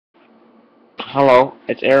Hello,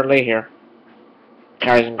 it's Aaron Lee here,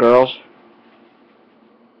 guys and girls.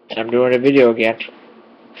 I'm doing a video again,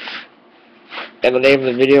 and the name of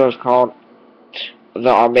the video is called The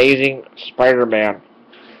Amazing Spider-Man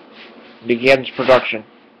Begins Production.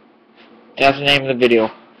 That's the name of the video.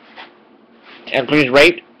 And please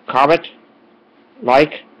rate, comment,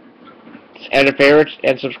 like, edit favorites,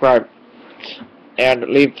 and subscribe. And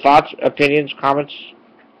leave thoughts, opinions, comments,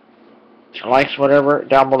 likes, whatever,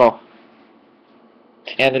 down below.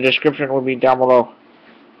 And the description will be down below,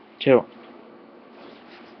 too.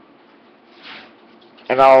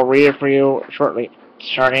 And I'll read it for you shortly,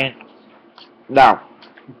 starting now.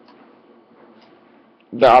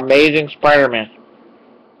 The Amazing Spider-Man.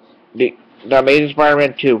 The Amazing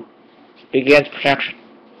Spider-Man 2 begins production.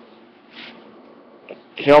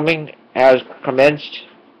 Filming has commenced.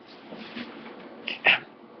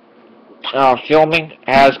 Filming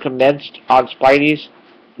has commenced on Spidey's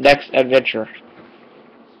next adventure.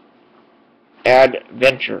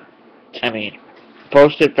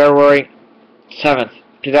 Posted February 7th,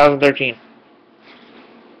 2013.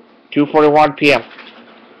 2:41 p.m.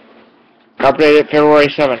 Updated February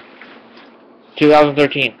 7th,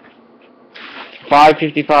 2013.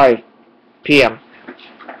 5:55 p.m.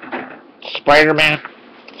 Spider-Man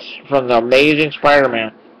from The Amazing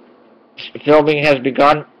Spider-Man. Filming has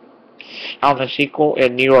begun on the sequel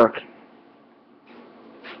in New York.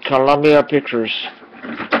 Columbia Pictures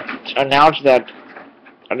announced that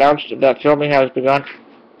filming has begun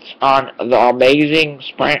on The Amazing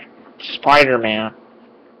Spider-Man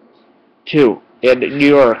 2 in New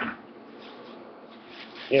York.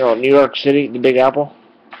 You know, New York City, the Big Apple.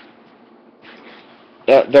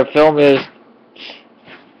 The film is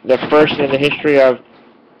the first in the history of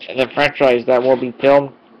the franchise that will be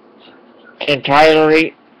filmed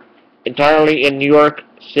entirely in New York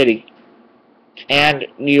City and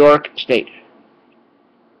New York State.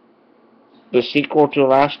 The sequel to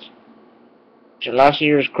last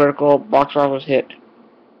year's critical box office hit,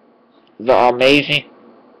 The Amazing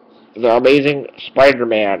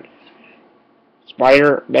Spider-Man.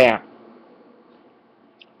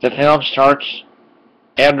 The film stars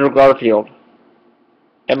Andrew Garfield,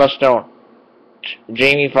 Emma Stone,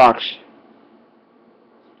 Jamie Foxx,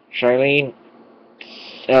 Shailene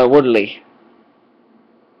Woodley,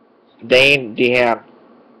 Dane DeHaan,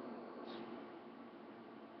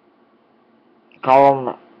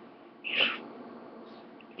 Colm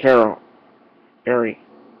Feore,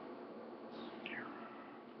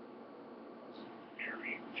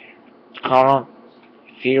 Colm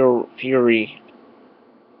Feore,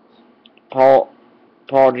 Paul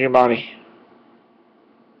Giamatti,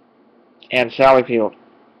 and Sally Field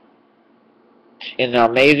in The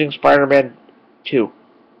Amazing Spider-Man 2,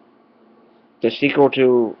 the sequel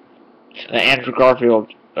to the Andrew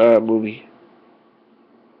Garfield movie.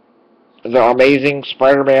 The Amazing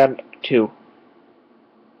Spider-Man 2.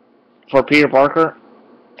 For Peter Parker,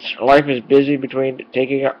 life is busy between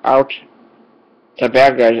taking out the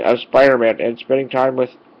bad guys as Spider-Man and spending time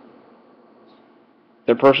with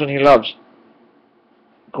the person he loves,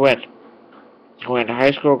 Gwen.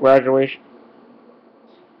 High school graduation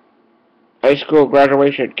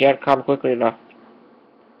can't come quickly enough.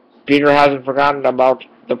 Peter hasn't forgotten about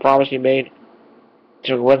the promise he made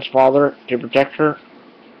to Gwen's father to protect her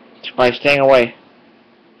by staying away.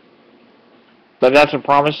 But that's a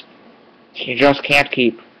promise he just can't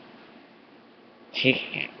keep. He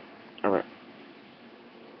can't. Alright.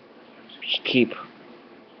 Just keep.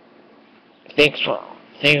 Things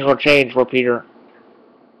will change for Peter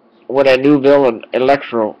when a new villain,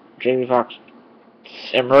 Electro, Jamie Foxx,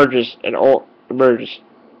 emerges. An old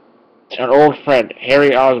friend,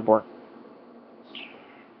 Harry Osborn,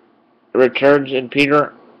 returns, and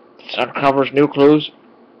Peter uncovers new clues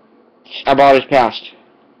about his past.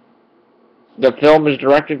 The film is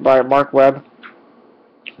directed by Mark Webb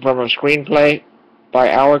from a screenplay by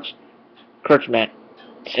Alex Kurtzman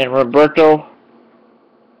and Roberto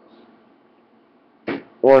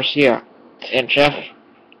Orcia and Jeff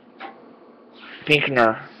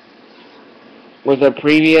Pinkner, with a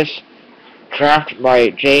previous draft by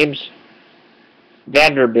James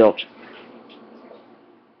Vanderbilt,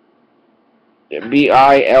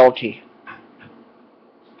 B-I-L-T,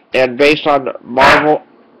 and based on Marvel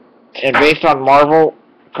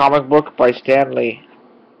comic book by Stan Lee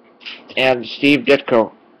and Steve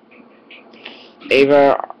Ditko,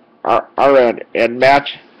 Ava Arad, and Matt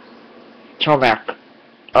Tomac,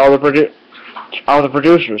 all the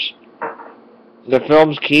producers. The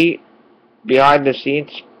film's key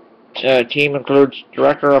behind-the-scenes team includes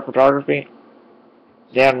director of photography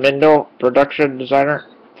Dan Mindel, production designer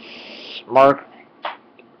Mark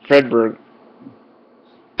Fredberg,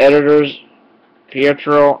 Editors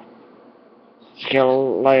Pietro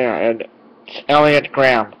Scalea and Elliot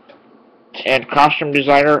Graham. And costume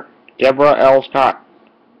designer Deborah L. Scott.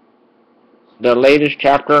 The latest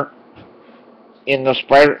chapter in the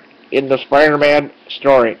Spider-Man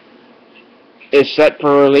story is set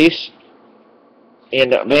for release in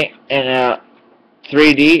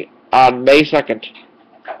 3D on May 2nd,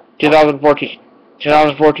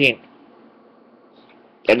 2014.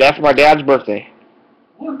 And that's my dad's birthday.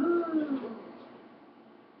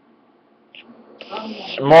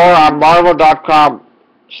 More on Marvel.com,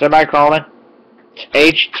 semicolon,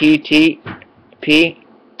 http,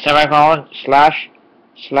 semicolon, /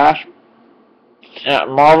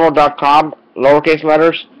 Marvel.com, lowercase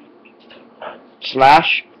letters, /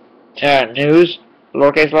 news,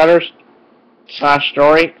 lowercase letters, /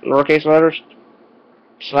 story, lowercase letters,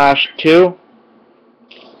 /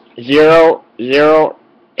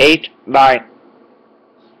 20089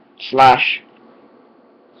 /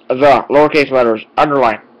 the, lowercase letters,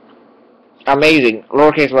 underline, amazing,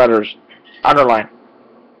 lowercase letters, underline,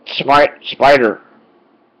 spider,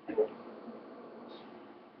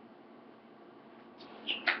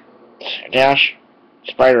 dash,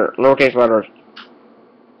 spider, lowercase letters,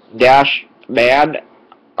 dash, bad,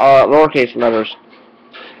 lowercase letters,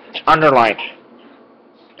 underline,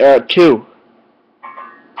 2,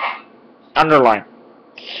 underline,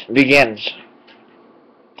 begins,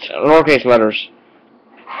 lowercase letters,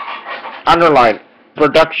 underline,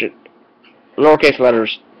 production, lowercase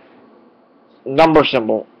letters, number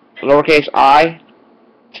symbol, lowercase I,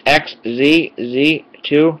 X, Z, Z,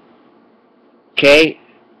 2, K,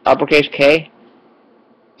 uppercase K,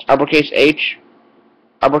 uppercase H,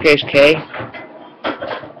 uppercase K,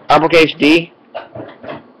 uppercase D,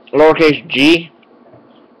 lowercase G,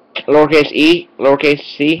 lowercase E, lowercase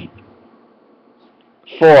C,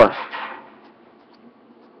 4.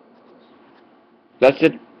 That's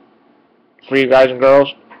it for you guys and girls.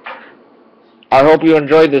 I hope you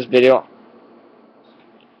enjoyed this video,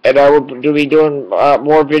 and I will be doing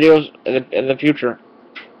more videos in the future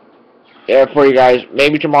for you guys,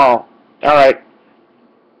 maybe tomorrow. Alright,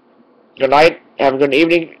 good night, have a good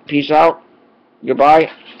evening, peace out,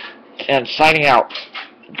 goodbye, and signing out.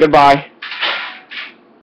 Goodbye.